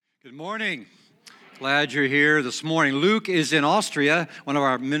Good morning. Glad you're here this morning. Luke is in Austria. One of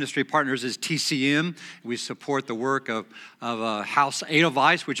our ministry partners is TCM. We support the work of House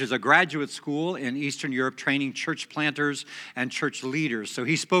Edelweiss, which is a graduate school in Eastern Europe training church planters and church leaders. So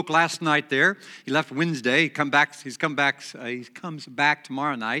he spoke last night there. He left Wednesday. He comes back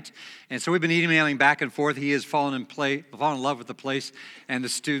tomorrow night. And so we've been emailing back and forth. He has fallen in love with the place and the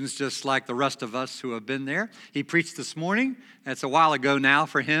students, just like the rest of us who have been there. He preached this morning. That's a while ago now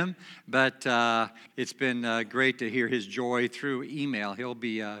for him, but it's been great to hear his joy through email. He'll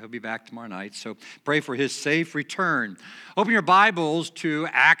be back tomorrow night, so pray for his safe return. Open your Bibles to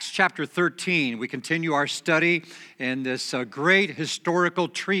Acts chapter 13. We continue our study in this great historical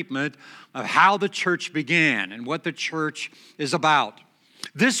treatment of how the church began and what the church is about.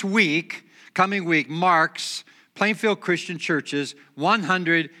 This coming week, marks Plainfield Christian Church's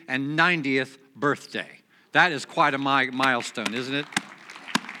 190th birthday. That is quite a milestone, isn't it?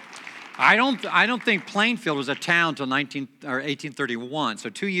 I don't think Plainfield was a town until 1831. So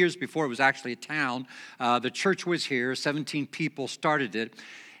 2 years before it was actually a town. The church was here. 17 people started it.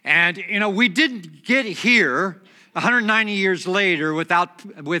 And, we didn't get here 190 years later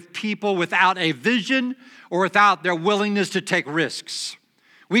with people without a vision or without their willingness to take risks.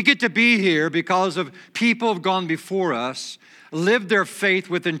 We get to be here because of people who have gone before us, lived their faith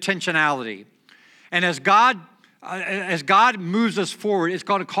with intentionality. And as God moves us forward, it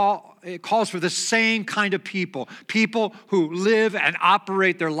calls for the same kind of people who live and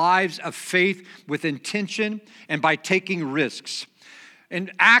operate their lives of faith with intention and by taking risks.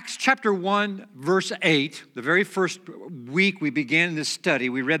 In Acts chapter 1, verse 8, the very first week we began this study,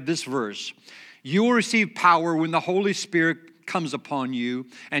 we read this verse. You will receive power when the Holy Spirit comes upon you,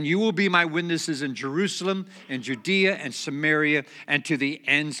 and you will be my witnesses in Jerusalem and Judea and Samaria and to the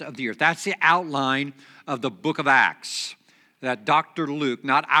ends of the earth. That's the outline of the book of Acts that Dr. Luke,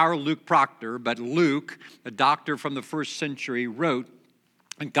 not our Luke Proctor, but Luke, a doctor from the first century, wrote,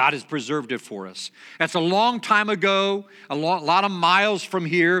 and God has preserved it for us. That's a long time ago, a lot of miles from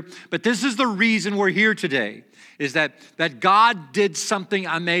here, but this is the reason we're here today, is that God did something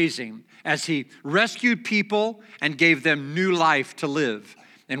amazing as he rescued people and gave them new life to live.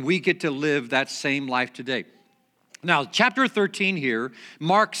 And we get to live that same life today. Now, chapter 13 here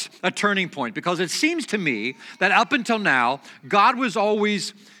marks a turning point because it seems to me that up until now, God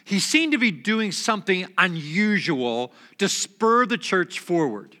he seemed to be doing something unusual to spur the church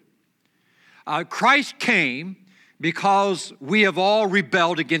forward. Christ came because we have all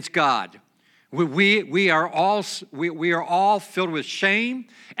rebelled against God. We are all filled with shame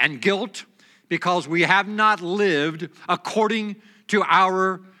and guilt because we have not lived according to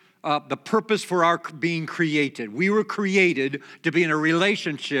the purpose for our being created. We were created to be in a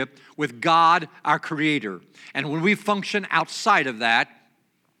relationship with God, our Creator. And when we function outside of that,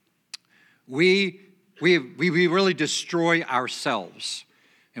 we really destroy ourselves.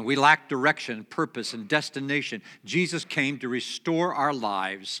 And we lack direction, purpose, and destination. Jesus came to restore our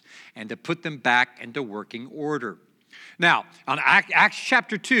lives and to put them back into working order. Now, on Acts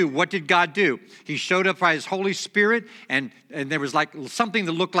chapter 2, what did God do? He showed up by his Holy Spirit, and there was like something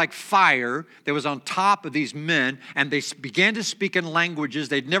that looked like fire that was on top of these men, and they began to speak in languages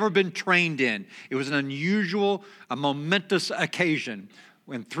they'd never been trained in. It was an unusual, a momentous occasion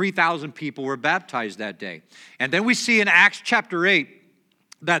when 3,000 people were baptized that day. And then we see in Acts chapter 8,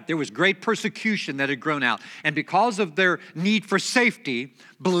 that there was great persecution that had grown out. And because of their need for safety,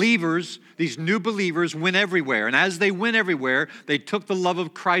 these new believers went everywhere. And as they went everywhere, they took the love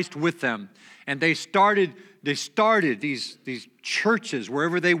of Christ with them. And they started these churches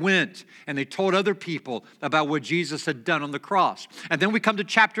wherever they went. And they told other people about what Jesus had done on the cross. And then we come to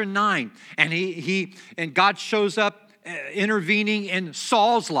chapter 9. And God shows up intervening in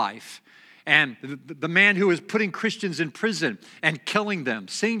Saul's life. And the man who was putting Christians in prison and killing them,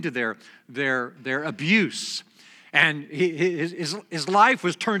 seeing to their abuse. And his life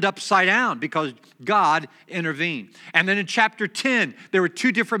was turned upside down because God intervened. And then in chapter 10, there were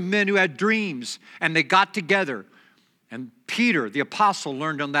two different men who had dreams, and they got together. And Peter, the apostle,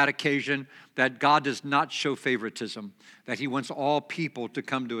 learned on that occasion that God does not show favoritism, that he wants all people to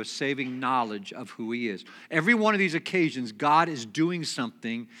come to a saving knowledge of who he is. Every one of these occasions, God is doing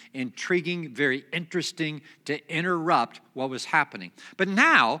something intriguing, very interesting to interrupt what was happening. But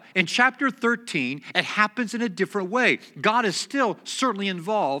now, in chapter 13, it happens in a different way. God is still certainly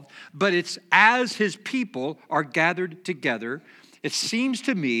involved, but it's as his people are gathered together, it seems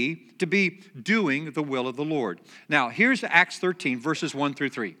to me to be doing the will of the Lord. Now, here's Acts 13, verses 1 through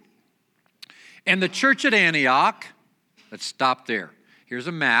 3. And the church at Antioch, let's stop there. Here's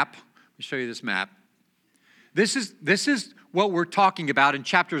a map. Let me show you this map. This is what we're talking about in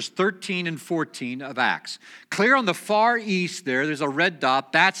chapters 13 and 14 of Acts. Clear on the far east there's a red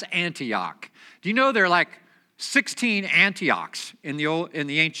dot. That's Antioch. Do you know there are like 16 Antiochs in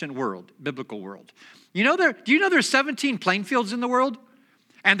the ancient world, biblical world? Do you know there's 17 playing fields in the world?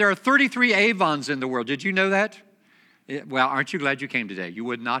 And there are 33 Avons in the world. Did you know that? Well, aren't you glad you came today? You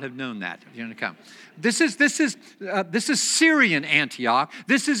would not have known that if you didn't come. This is Syrian Antioch.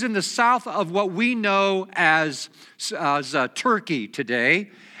 This is in the south of what we know as Turkey today.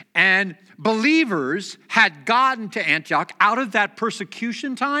 And believers had gotten to Antioch out of that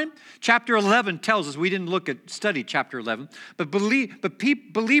persecution time. Chapter 11 tells us, we didn't study chapter 11, but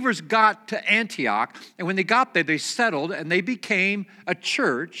believers got to Antioch, and when they got there, they settled, and they became a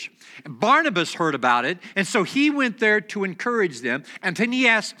church. And Barnabas heard about it, and so he went there to encourage them, and then he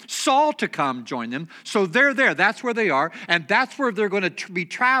asked Saul to come join them. So they're there. That's where they are, and that's where they're going to be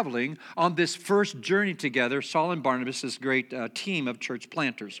traveling on this first journey together, Saul and Barnabas, this great team of church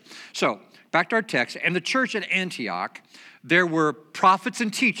planters. So back to our text. And the church at Antioch, there were prophets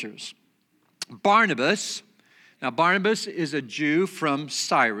and teachers. Barnabas is a Jew from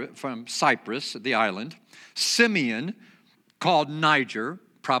Cyprus, the island. Simeon, called Niger,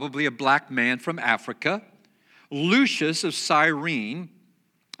 probably a black man from Africa. Lucius of Cyrene.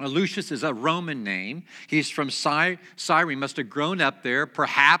 Lucius is a Roman name. He's from Cyrene, must have grown up there.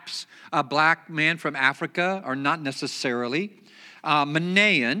 Perhaps a black man from Africa, or not necessarily.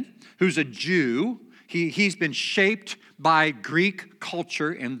 Manaen, who's a Jew. He's been shaped by Greek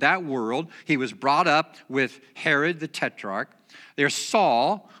culture in that world. He was brought up with Herod the Tetrarch. There's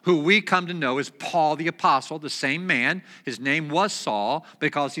Saul, who we come to know as Paul the Apostle, the same man. His name was Saul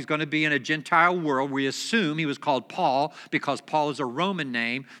because he's going to be in a Gentile world. We assume he was called Paul because Paul is a Roman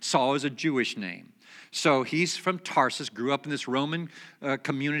name. Saul is a Jewish name. So he's from Tarsus, grew up in this Roman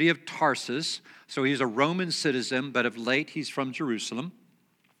community of Tarsus. So he's a Roman citizen, but of late he's from Jerusalem.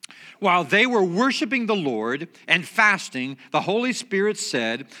 While they were worshiping the Lord and fasting, the Holy Spirit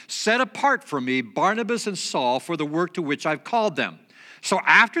said, "Set apart for me Barnabas and Saul for the work to which I've called them." So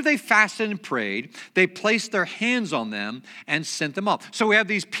after they fasted and prayed, they placed their hands on them and sent them off. So we have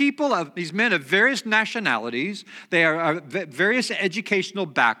these men of various nationalities. They are various educational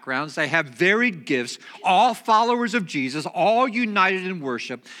backgrounds. They have varied gifts, all followers of Jesus, all united in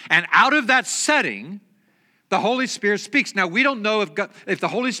worship. And out of that setting, the Holy Spirit speaks. Now, we don't know if the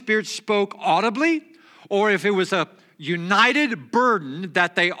Holy Spirit spoke audibly or if it was a united burden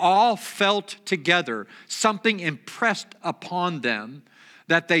that they all felt together, something impressed upon them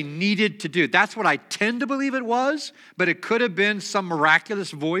that they needed to do. That's what I tend to believe it was, but it could have been some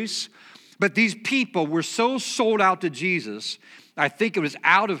miraculous voice. But these people were so sold out to Jesus, I think it was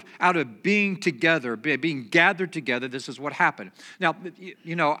out of being together, being gathered together, this is what happened. Now,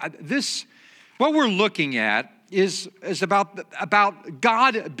 what we're looking at is about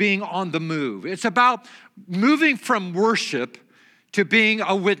God being on the move. It's about moving from worship to being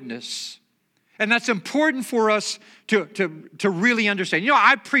a witness. And that's important for us to really understand.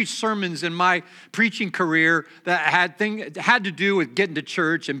 I preached sermons in my preaching career that had to do with getting to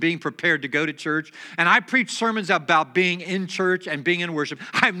church and being prepared to go to church. And I preached sermons about being in church and being in worship.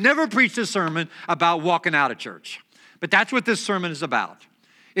 I've never preached a sermon about walking out of church. But that's what this sermon is about.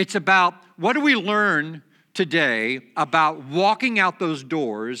 It's about what do we learn today about walking out those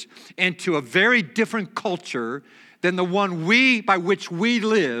doors into a very different culture than the one by which we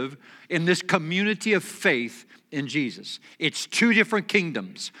live in this community of faith in Jesus. It's two different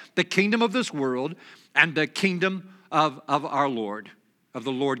kingdoms, the kingdom of this world and the kingdom of our Lord, of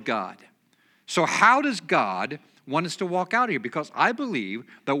the Lord God. So how does God want us to walk out of here? Because I believe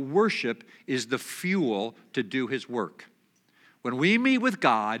that worship is the fuel to do his work. When we meet with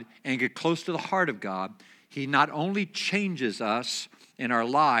God and get close to the heart of God, he not only changes us in our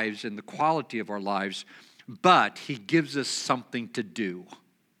lives and the quality of our lives, but he gives us something to do.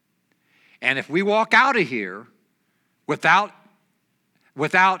 And if we walk out of here without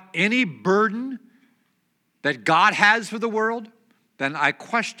any burden that God has for the world, then I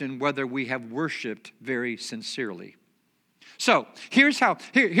question whether we have worshiped very sincerely. So here's how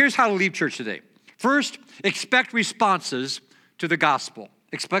to leave church today. First, expect responses to the gospel.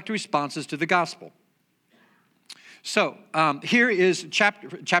 Expect responses to the gospel. So here is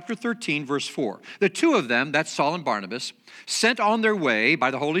chapter 13, verse 4. The two of them, that's Saul and Barnabas, sent on their way by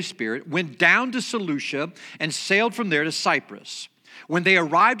the Holy Spirit, went down to Seleucia and sailed from there to Cyprus. When they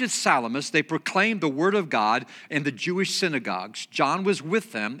arrived at Salamis, they proclaimed the word of God in the Jewish synagogues. John was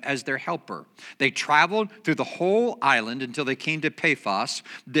with them as their helper. They traveled through the whole island until they came to Paphos.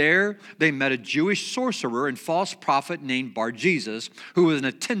 There they met a Jewish sorcerer and false prophet named Bar-Jesus, who was an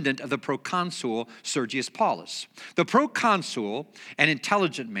attendant of the proconsul Sergius Paulus. The proconsul, an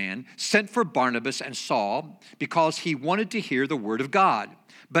intelligent man, sent for Barnabas and Saul because he wanted to hear the word of God.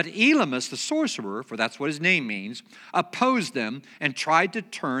 But Elymas, the sorcerer, for that's what his name means, opposed them and tried to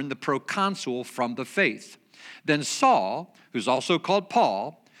turn the proconsul from the faith. Then Saul, who's also called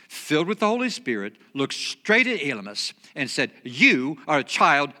Paul, filled with the Holy Spirit, looked straight at Elymas and said, "You are a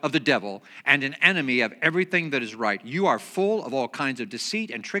child of the devil and an enemy of everything that is right. You are full of all kinds of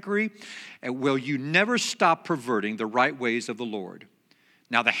deceit and trickery. And will you never stop perverting the right ways of the Lord?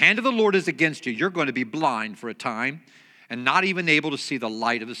 Now the hand of the Lord is against you. You're going to be blind for a time and not even able to see the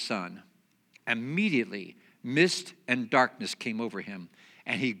light of the sun." Immediately, mist and darkness came over him,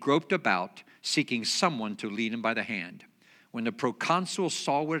 and he groped about, seeking someone to lead him by the hand. When the proconsul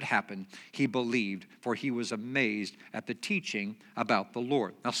saw what had happened, he believed, for he was amazed at the teaching about the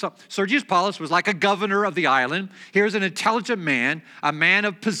Lord. Now, Sergius Paulus was like a governor of the island. Here's an intelligent man, a man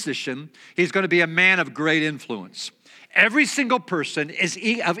of position. He's going to be a man of great influence. Every single person is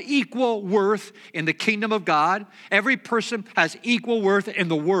of equal worth in the kingdom of God. Every person has equal worth in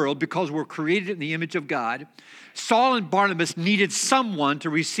the world because we're created in the image of God. Saul and Barnabas needed someone to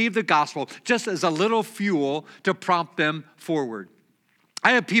receive the gospel just as a little fuel to prompt them forward.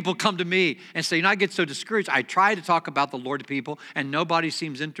 I have people come to me and say, I get so discouraged. I try to talk about the Lord to people and nobody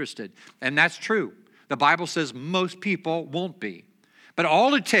seems interested. And that's true. The Bible says most people won't be. But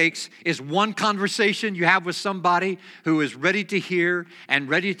all it takes is one conversation you have with somebody who is ready to hear and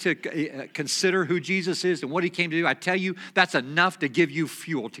ready to consider who Jesus is and what he came to do. I tell you, that's enough to give you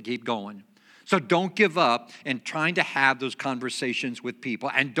fuel to keep going. So don't give up in trying to have those conversations with people,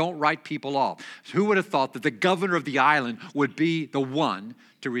 and don't write people off. Who would have thought that the governor of the island would be the one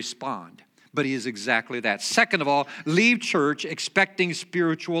to respond? But he is exactly that. Second of all, leave church expecting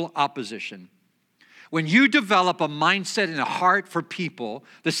spiritual opposition. When you develop a mindset and a heart for people,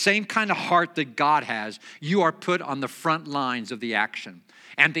 the same kind of heart that God has, you are put on the front lines of the action.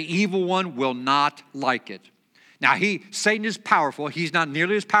 And the evil one will not like it. Now, Satan is powerful. He's not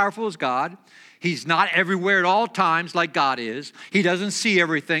nearly as powerful as God. He's not everywhere at all times like God is. He doesn't see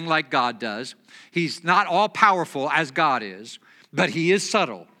everything like God does. He's not all powerful as God is, but he is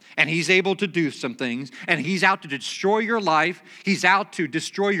subtle. And he's able to do some things. And he's out to destroy your life. He's out to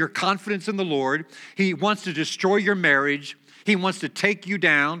destroy your confidence in the Lord. He wants to destroy your marriage. He wants to take you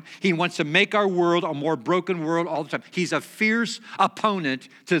down. He wants to make our world a more broken world all the time. He's a fierce opponent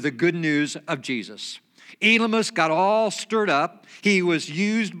to the good news of Jesus. Elymas got all stirred up. He was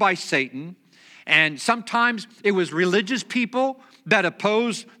used by Satan. And sometimes it was religious people that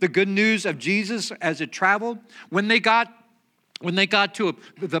opposed the good news of Jesus as it traveled. When they got to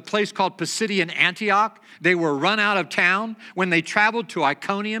the place called Pisidian Antioch, they were run out of town. When they traveled to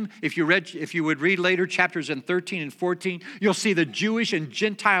Iconium, if you would read later chapters in 13 and 14, you'll see the Jewish and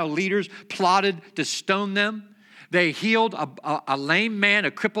Gentile leaders plotted to stone them. They healed a lame man,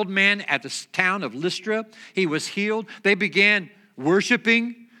 a crippled man at the town of Lystra. He was healed. They began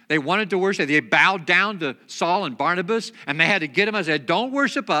worshiping. They wanted to worship. They bowed down to Saul and Barnabas, and they had to get them and said, "Don't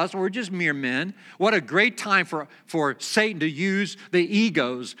worship us. We're just mere men." What a great time for Satan to use the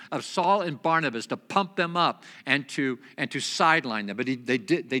egos of Saul and Barnabas to pump them up and to sideline them. But they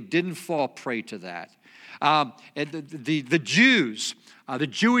didn't fall prey to that. The Jews, the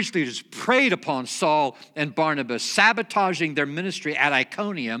Jewish leaders preyed upon Saul and Barnabas, sabotaging their ministry at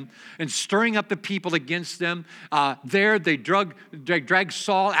Iconium and stirring up the people against them. There they dragged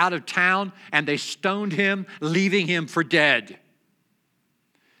Saul out of town and they stoned him, leaving him for dead.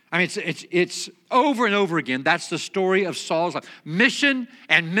 I mean, it's over and over again. That's the story of Saul's life. Mission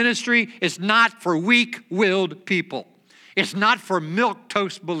and ministry is not for weak-willed people. It's not for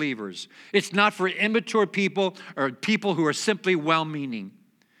milquetoast believers. It's not for immature people or people who are simply well-meaning.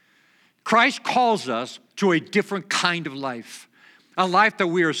 Christ calls us to a different kind of life, a life that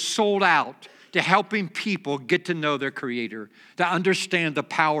we are sold out to helping people get to know their Creator, to understand the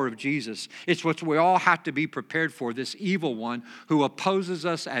power of Jesus. It's what we all have to be prepared for, this evil one who opposes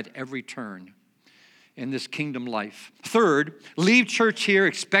us at every turn in this kingdom life. Third, leave church here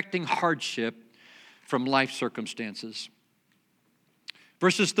expecting hardship from life circumstances.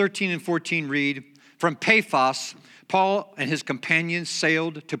 Verses 13 and 14 read, "From Paphos, Paul and his companions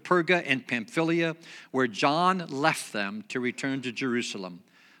sailed to Perga and Pamphylia, where John left them to return to Jerusalem.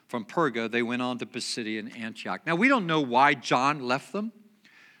 From Perga, they went on to Pisidian Antioch." Now, we don't know why John left them.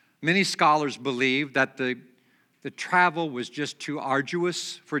 Many scholars believe that the The travel was just too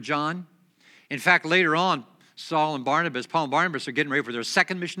arduous for John. In fact, later on, Paul and Barnabas are getting ready for their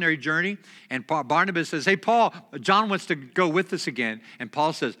second missionary journey. And Barnabas says, hey, Paul, John wants to go with us again. And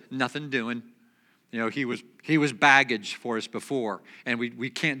Paul says, nothing doing. You know, he was baggage for us before, and we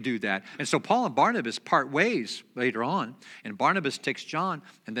can't do that. And so Paul and Barnabas part ways later on, and Barnabas takes John,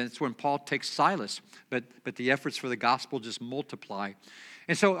 and then it's when Paul takes Silas. But the efforts for the gospel just multiply.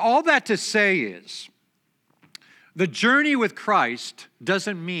 And so all that to say is, the journey with Christ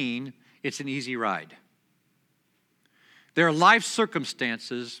doesn't mean it's an easy ride. There are life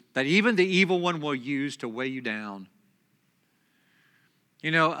circumstances that even the evil one will use to weigh you down.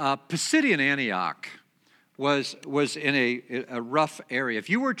 You know, Pisidian Antioch was in a rough area. If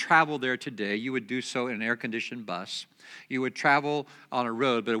you were to travel there today, you would do so in an air-conditioned bus. You would travel on a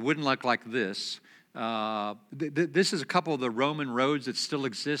road, but it wouldn't look like this. This is a couple of the Roman roads that still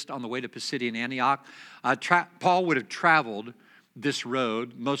exist on the way to Pisidian Antioch. Paul would have traveled this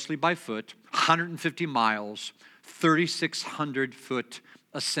road, mostly by foot, 150 miles, 3,600-foot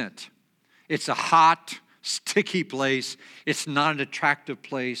ascent. It's a hot, sticky place. It's not an attractive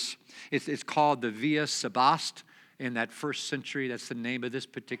place. It's called the Via Sebaste in that first century. That's the name of this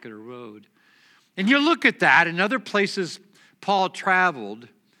particular road. And you look at that and other places Paul traveled,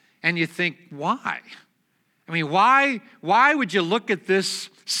 and you think, why? I mean, why would you look at this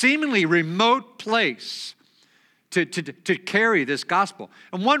seemingly remote place to carry this gospel?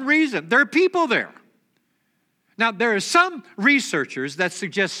 And one reason, there are people there. Now, there are some researchers that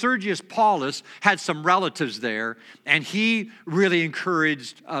suggest Sergius Paulus had some relatives there, and he really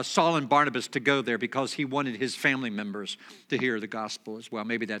encouraged Saul and Barnabas to go there because he wanted his family members to hear the gospel as well.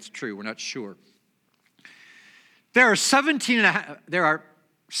 Maybe that's true. We're not sure. There are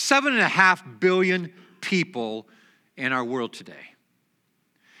 7.5 billion people in our world today.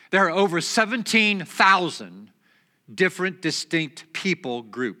 There are over 17,000 different distinct people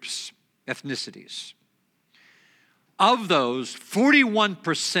groups, ethnicities. Of those,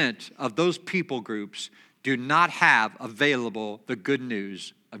 41% of those people groups do not have available the good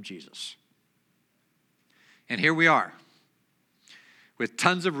news of Jesus. And here we are, with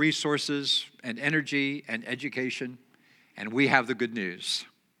tons of resources and energy and education, and we have the good news.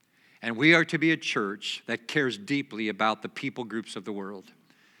 And we are to be a church that cares deeply about the people groups of the world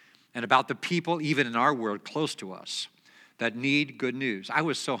and about the people, even in our world, close to us, that need good news. I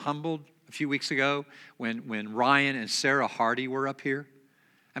was so humbled a few weeks ago when Ryan and Sarah Hardy were up here.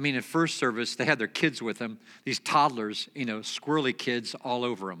 I mean, in first service, they had their kids with them, these toddlers, squirrely kids all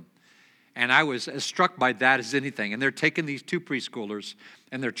over them. And I was as struck by that as anything. And they're taking these two preschoolers,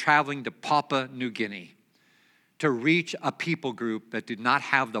 and they're traveling to Papua New Guinea to reach a people group that did not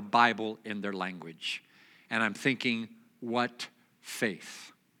have the Bible in their language. And I'm thinking, what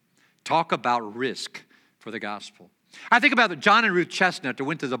faith? Talk about risk for the gospel. I think about John and Ruth Chestnut who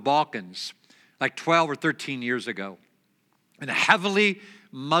went to the Balkans like 12 or 13 years ago in a heavily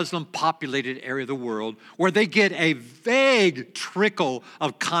Muslim-populated area of the world where they get a vague trickle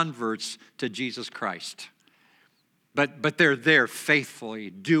of converts to Jesus Christ. But they're there faithfully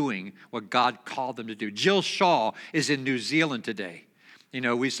doing what God called them to do. Jill Shaw is in New Zealand today.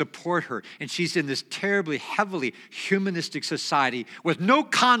 We support her, and she's in this terribly, heavily humanistic society with no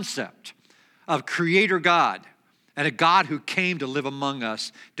concept of Creator God and a God who came to live among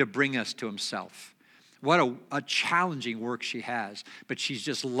us to bring us to himself. What a challenging work she has, but she's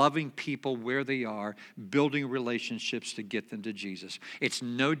just loving people where they are, building relationships to get them to Jesus. It's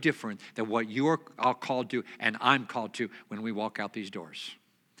no different than what you are all called to and I'm called to when we walk out these doors.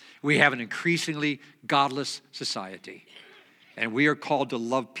 We have an increasingly godless society, and we are called to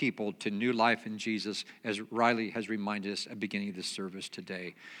love people to new life in Jesus, as Riley has reminded us at the beginning of this service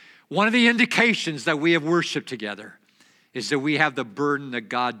today. One of the indications that we have worshiped together is that we have the burden that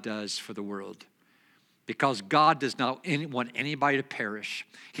God does for the world. Because God does not want anybody to perish.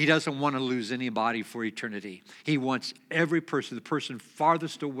 He doesn't want to lose anybody for eternity. He wants every person, the person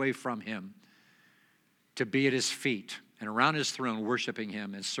farthest away from him, to be at his feet and around his throne, worshiping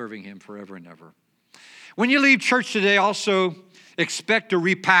him and serving him forever and ever. When you leave church today, also expect to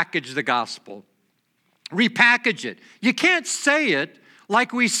repackage the gospel. Repackage it. You can't say it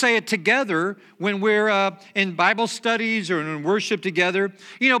like we say it together when we're in Bible studies or in worship together.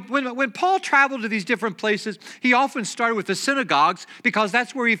 When Paul traveled to these different places, he often started with the synagogues because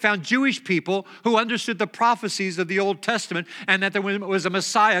that's where he found Jewish people who understood the prophecies of the Old Testament and that there was a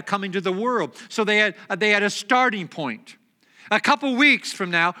Messiah coming to the world. So they had a starting point. A couple weeks from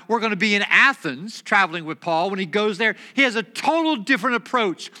now, we're going to be in Athens traveling with Paul. When he goes there, he has a total different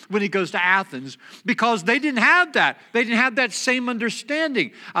approach when he goes to Athens because they didn't have that. They didn't have that same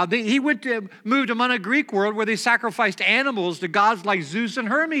understanding. He moved among a Greek world where they sacrificed animals to gods like Zeus and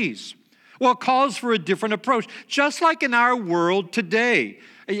Hermes. Well, it calls for a different approach. Just like in our world today,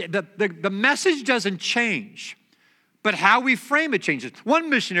 the message doesn't change, but how we frame it changes. One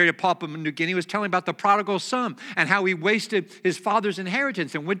missionary to Papua New Guinea was telling about the prodigal son and how he wasted his father's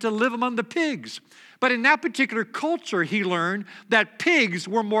inheritance and went to live among the pigs. But in that particular culture, he learned that pigs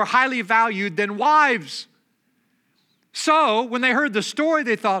were more highly valued than wives. So when they heard the story,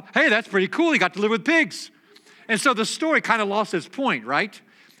 they thought, hey, that's pretty cool. He got to live with pigs. And so the story kind of lost its point, right?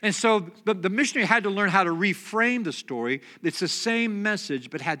 And so the missionary had to learn how to reframe the story. It's the same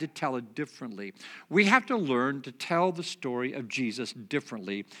message, but had to tell it differently. We have to learn to tell the story of Jesus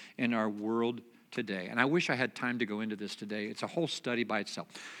differently in our world today. And I wish I had time to go into this today. It's a whole study by itself.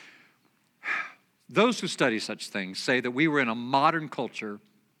 Those who study such things say that we were in a modern culture.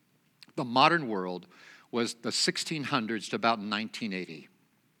 The modern world was the 1600s to about 1980.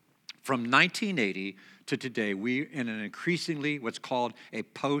 From 1980 to today, we're in an increasingly what's called a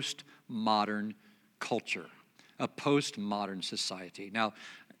postmodern culture, a postmodern society. Now,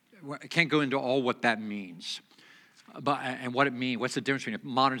 I can't go into all what that means, and what it means. What's the difference between a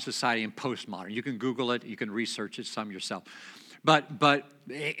modern society and postmodern? You can Google it. You can research it some yourself. But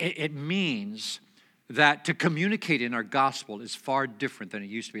it means that to communicate in our gospel is far different than it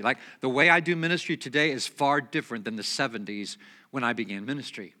used to be. Like the way I do ministry today is far different than the 70s when I began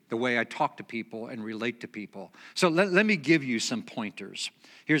ministry, the way I talk to people and relate to people. So let me give you some pointers.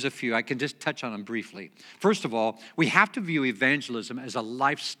 Here's a few. I can just touch on them briefly. First of all, we have to view evangelism as a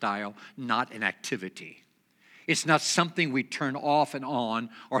lifestyle, not an activity. It's not something we turn off and on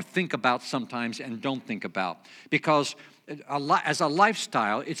or think about sometimes and don't think about. Because as a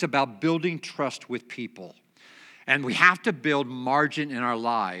lifestyle, it's about building trust with people. And we have to build margin in our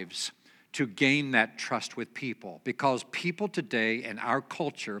lives to gain that trust with people, because people today in our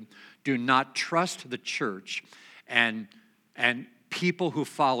culture do not trust the church and people who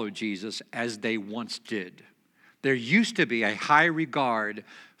follow Jesus as they once did. There used to be a high regard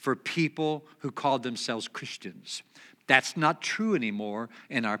for people who called themselves Christians. That's not true anymore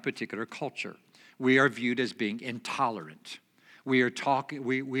in our particular culture. We are viewed as being intolerant. We are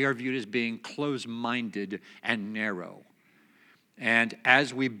viewed as being closed-minded and narrow. And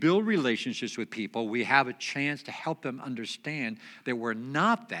as we build relationships with people, we have a chance to help them understand that we're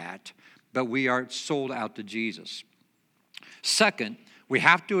not that, but we are sold out to Jesus. Second, we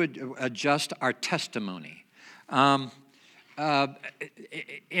have to adjust our testimony. It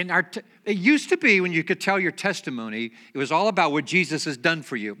used to be when you could tell your testimony, it was all about what Jesus has done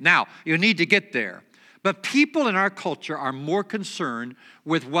for you. Now, you need to get there. But people in our culture are more concerned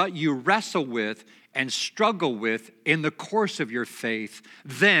with what you wrestle with and struggle with in the course of your faith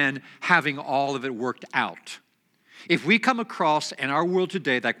than having all of it worked out. If we come across in our world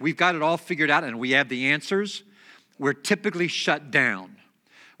today that we've got it all figured out and we have the answers, we're typically shut down.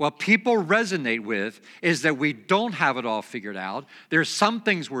 What people resonate with is that we don't have it all figured out. There's some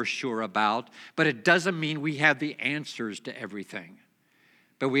things we're sure about, but it doesn't mean we have the answers to everything.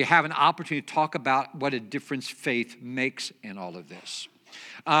 But we have an opportunity to talk about what a difference faith makes in all of this.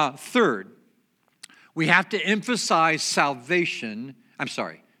 Third, we have to emphasize salvation.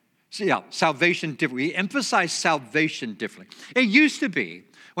 Salvation differently. We emphasize salvation differently. It used to be,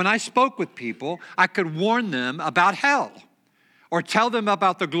 when I spoke with people, I could warn them about hell, or tell them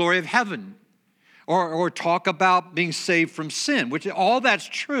about the glory of heaven, or talk about being saved from sin, which all that's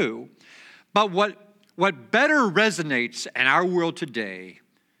true. But what better resonates in our world today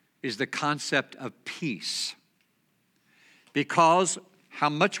is the concept of peace. Because how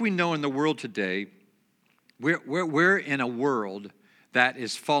much we know in the world today, we're in a world that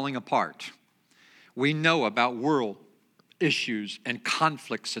is falling apart. We know about world issues and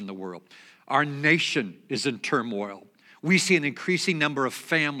conflicts in the world. Our nation is in turmoil. We see an increasing number of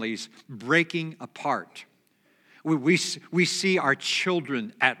families breaking apart. We see our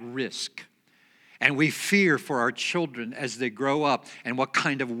children at risk. And we fear for our children as they grow up and what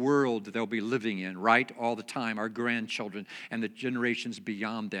kind of world they'll be living in, right? All the time, our grandchildren and the generations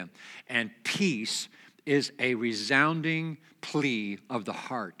beyond them. And peace is a resounding plea of the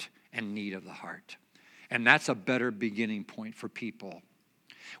heart and need of the heart. And that's a better beginning point for people.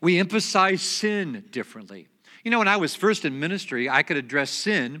 We emphasize sin differently. You know, when I was first in ministry, I could address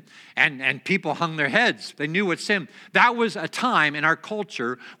sin, and people hung their heads. They knew what sin. That was a time in our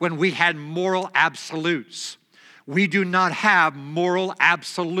culture when we had moral absolutes. We do not have moral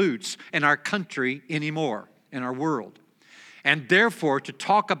absolutes in our country anymore, in our world. And therefore, to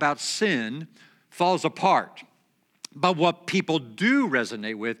talk about sin falls apart. But what people do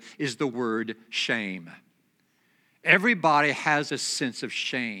resonate with is the word shame. Everybody has a sense of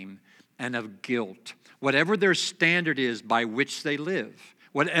shame and of guilt. Whatever their standard is by which they live,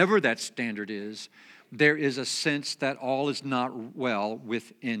 whatever that standard is, there is a sense that all is not well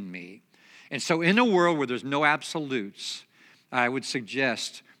within me. And so in a world where there's no absolutes, I would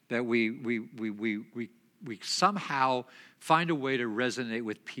suggest that we somehow find a way to resonate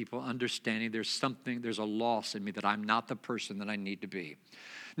with people, understanding there's a loss in me, that I'm not the person that I need to be.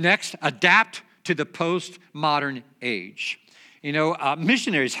 Next, adapt to the postmodern age. You know,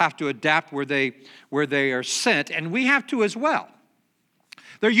 missionaries have to adapt where they are sent, and we have to as well.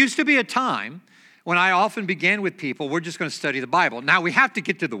 There used to be a time when I often began with people, we're just going to study the Bible. Now, we have to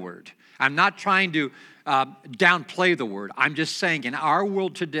get to the Word. I'm not trying to downplay the Word. I'm just saying in our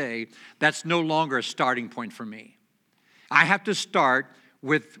world today, that's no longer a starting point for me. I have to start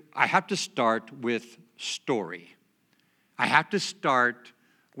with story. I have to start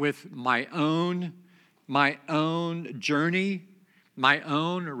with my own journey, my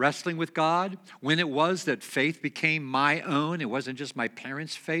own wrestling with God, when it was that faith became my own. It wasn't just my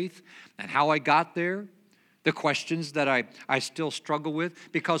parents' faith, and how I got there, the questions that I still struggle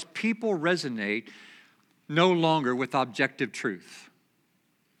with, because people resonate no longer with objective truth.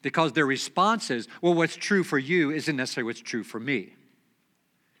 Because their response is, well, what's true for you isn't necessarily what's true for me.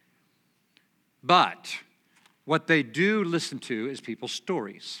 But what they do listen to is people's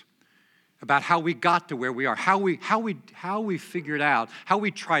stories about how we got to where we are, how we figured out, how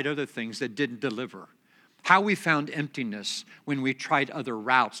we tried other things that didn't deliver, how we found emptiness when we tried other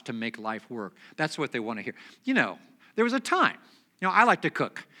routes to make life work. That's what they want to hear. You know, there was a time, I like to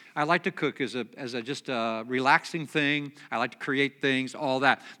cook. I like to cook as just a relaxing thing. I like to create things, all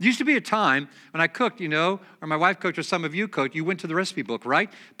that. There used to be a time when I cooked, or my wife cooked, or some of you cooked, you went to the recipe book,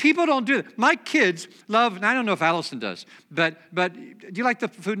 right? People don't do that. My kids love, and I don't know if Allison does, but do you like the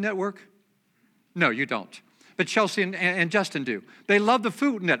Food Network? No, you don't. But Chelsea and Justin do. They love the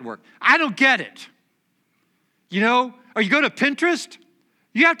Food Network. I don't get it. Or you go to Pinterest,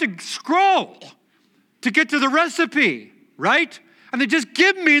 you have to scroll to get to the recipe, right? And they just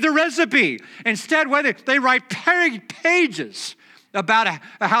give me the recipe. Instead, they write pages about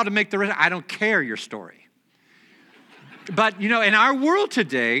how to make the recipe. I don't care your story. But, in our world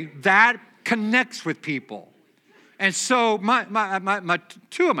today, that connects with people. And so my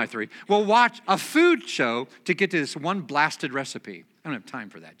two of my three will watch a food show to get to this one blasted recipe. I don't have time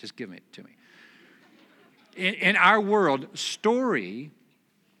for that. Just give it to me. In our world, story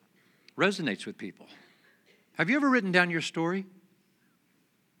resonates with people. Have you ever written down your story?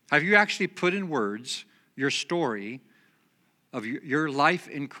 Have you actually put in words your story of your life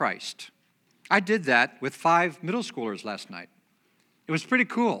in Christ? I did that with 5 middle schoolers last night. It was pretty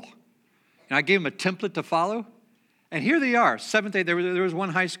cool. And I gave them a template to follow. And here they are, 7th grade. There was one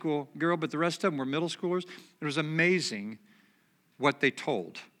high school girl, but the rest of them were middle schoolers. It was amazing what they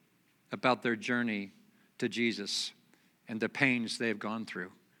told about their journey to Jesus and the pains they have gone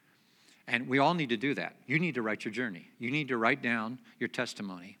through. And we all need to do that. You need to write your journey. You need to write down your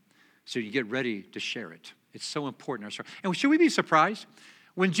testimony so you get ready to share it. It's so important. And should we be surprised?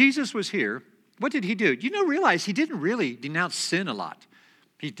 When Jesus was here, what did he do? Realize he didn't really denounce sin a lot.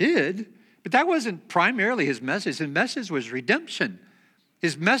 He did, but that wasn't primarily his message. His message was redemption.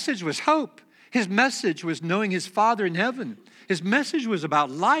 His message was hope. His message was knowing his Father in heaven. His message was about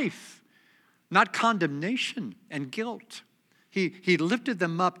life, not condemnation and guilt. He lifted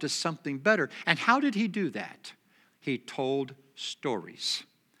them up to something better. And how did he do that? He told stories.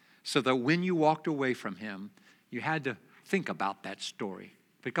 So that when you walked away from him, you had to think about that story.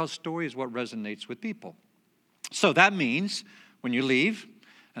 Because story is what resonates with people. So that means when you leave,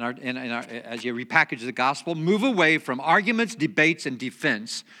 as you repackage the gospel, move away from arguments, debates, and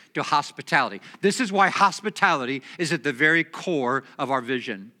defense to hospitality. This is why hospitality is at the very core of our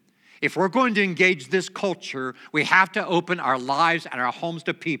vision. If we're going to engage this culture, we have to open our lives and our homes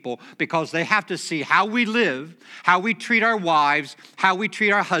to people because they have to see how we live, how we treat our wives, how we treat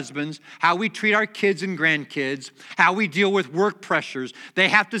our husbands, how we treat our kids and grandkids, how we deal with work pressures. They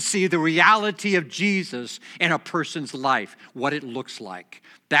have to see the reality of Jesus in a person's life, what it looks like.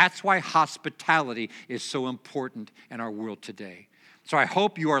 That's why hospitality is so important in our world today. So I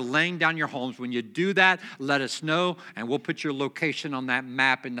hope you are laying down your homes. When you do that, let us know, and we'll put your location on that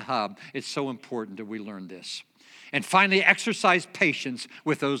map in the hub. It's so important that we learn this. And finally, exercise patience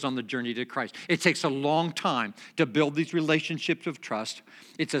with those on the journey to Christ. It takes a long time to build these relationships of trust.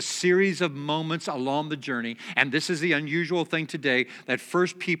 It's a series of moments along the journey. And this is the unusual thing today, that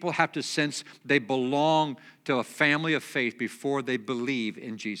first people have to sense they belong to a family of faith before they believe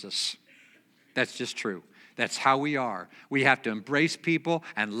in Jesus. That's just true. That's how we are. We have to embrace people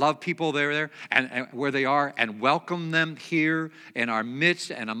and love people there and where they are and welcome them here in our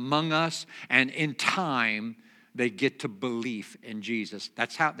midst and among us. And in time, they get to belief in Jesus.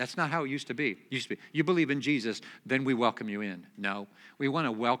 That's not how it used to be. It used to be, you believe in Jesus, then we welcome you in. No, we want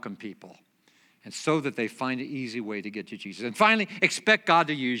to welcome people, and so that they find an easy way to get to Jesus. And finally, expect God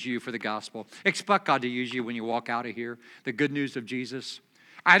to use you for the gospel. Expect God to use you when you walk out of here, the good news of Jesus.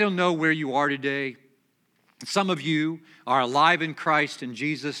 I don't know where you are today. Some of you are alive in Christ and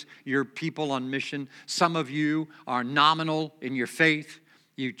Jesus. You're people on mission. Some of you are nominal in your faith.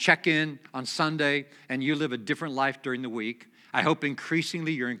 You check in on Sunday and you live a different life during the week. I hope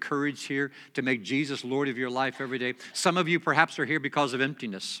increasingly you're encouraged here to make Jesus Lord of your life every day. Some of you perhaps are here because of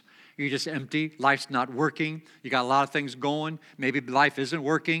emptiness. You're just empty. Life's not working. You got a lot of things going. Maybe life isn't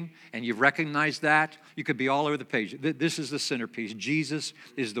working, and you've recognized that. You could be all over the page. This is the centerpiece. Jesus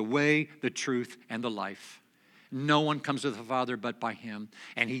is the way, the truth, and the life. No one comes to the Father but by him,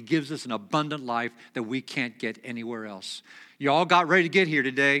 and he gives us an abundant life that we can't get anywhere else. You all got ready to get here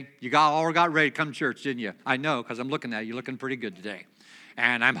today. You all got ready to come to church, didn't you? I know, because I'm looking at you. You're looking pretty good today.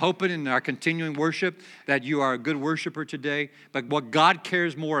 And I'm hoping in our continuing worship that you are a good worshiper today. But what God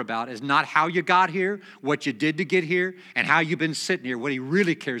cares more about is not how you got here, what you did to get here, and how you've been sitting here. What he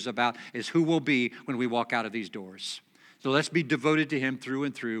really cares about is who we'll be when we walk out of these doors. So let's be devoted to him through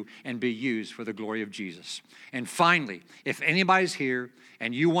and through and be used for the glory of Jesus. And finally, if anybody's here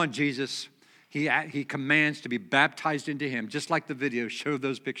and you want Jesus, he commands to be baptized into him, just like the video showed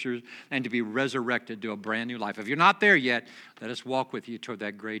those pictures, and to be resurrected to a brand new life. If you're not there yet, let us walk with you toward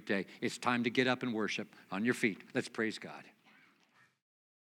that great day. It's time to get up and worship on your feet. Let's praise God.